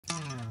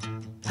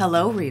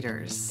Hello,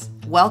 readers.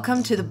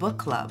 Welcome to the book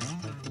club.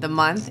 The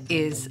month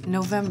is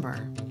November.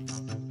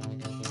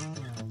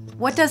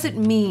 What does it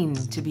mean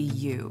to be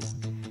you?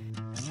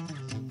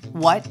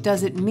 What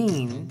does it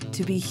mean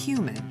to be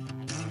human?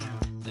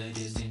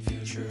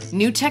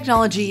 New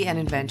technology and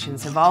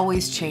inventions have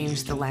always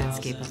changed the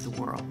landscape of the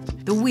world.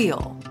 The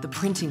wheel, the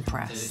printing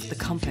press, the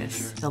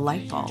compass, the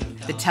light bulb,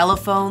 the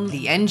telephone,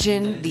 the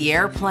engine, the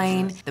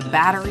airplane, the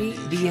battery,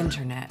 the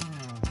internet.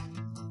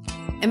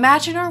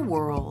 Imagine our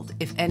world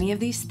if any of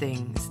these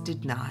things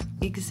did not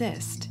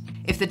exist.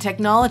 If the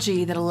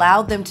technology that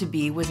allowed them to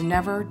be was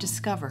never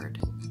discovered.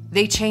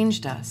 They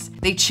changed us.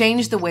 They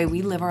changed the way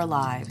we live our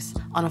lives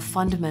on a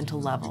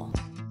fundamental level.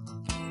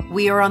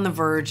 We are on the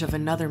verge of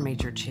another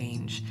major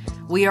change.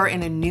 We are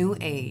in a new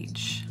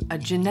age, a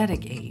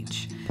genetic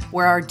age,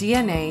 where our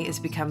DNA is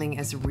becoming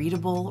as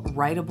readable,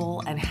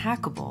 writable, and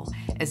hackable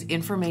as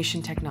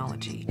information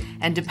technology.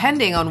 And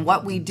depending on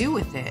what we do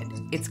with it,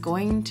 it's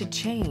going to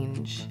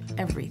change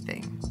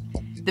everything.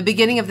 The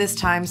beginning of this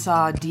time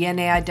saw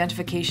DNA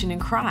identification in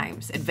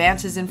crimes,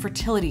 advances in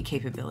fertility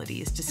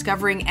capabilities,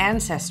 discovering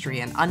ancestry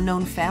and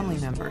unknown family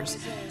members,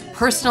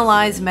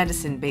 personalized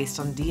medicine based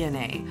on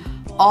DNA,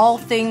 all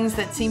things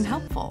that seem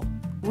helpful,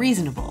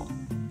 reasonable.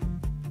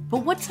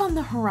 But what's on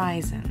the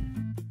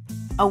horizon?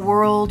 A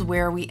world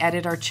where we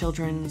edit our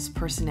children's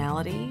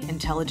personality,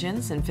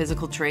 intelligence, and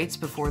physical traits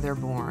before they're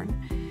born,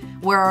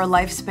 where our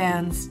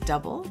lifespans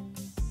double,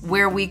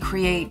 where we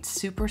create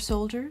super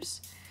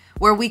soldiers,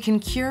 where we can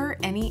cure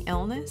any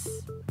illness,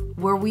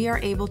 where we are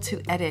able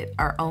to edit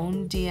our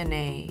own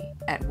DNA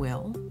at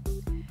will.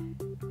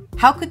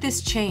 How could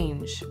this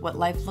change what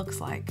life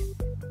looks like?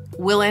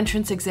 Will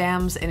entrance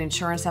exams and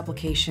insurance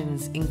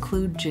applications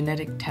include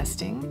genetic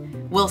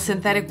testing? Will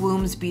synthetic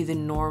wombs be the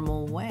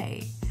normal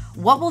way?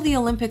 What will the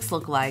Olympics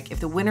look like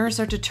if the winners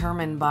are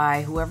determined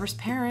by whoever's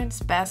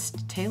parents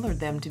best tailored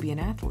them to be an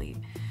athlete?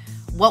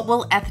 What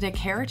will ethnic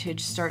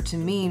heritage start to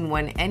mean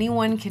when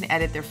anyone can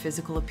edit their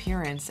physical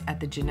appearance at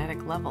the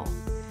genetic level?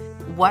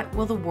 What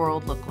will the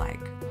world look like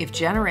if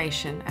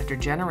generation after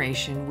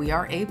generation we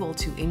are able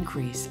to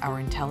increase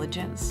our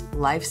intelligence,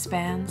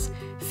 lifespans,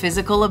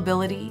 physical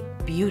ability,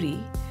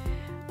 beauty,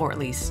 or at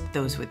least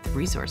those with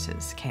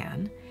resources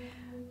can?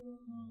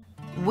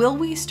 Will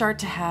we start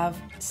to have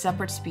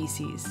separate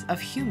species of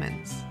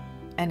humans?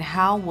 And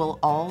how will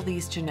all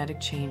these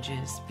genetic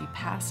changes be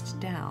passed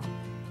down?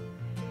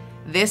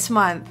 This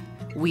month,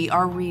 we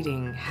are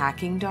reading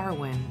Hacking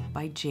Darwin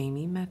by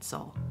Jamie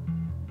Metzl.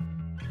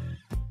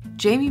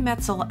 Jamie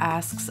Metzl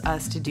asks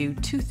us to do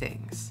two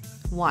things.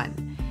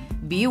 One,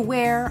 be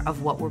aware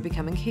of what we're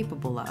becoming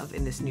capable of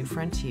in this new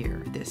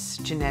frontier, this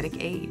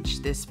genetic age,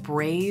 this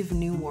brave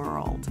new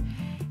world.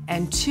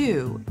 And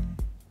two,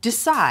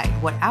 decide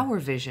what our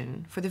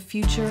vision for the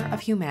future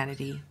of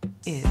humanity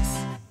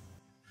is.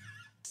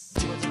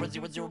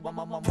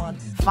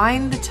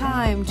 Find the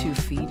time to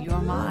feed your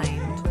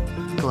mind.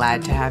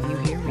 Glad to have you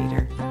here,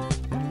 reader.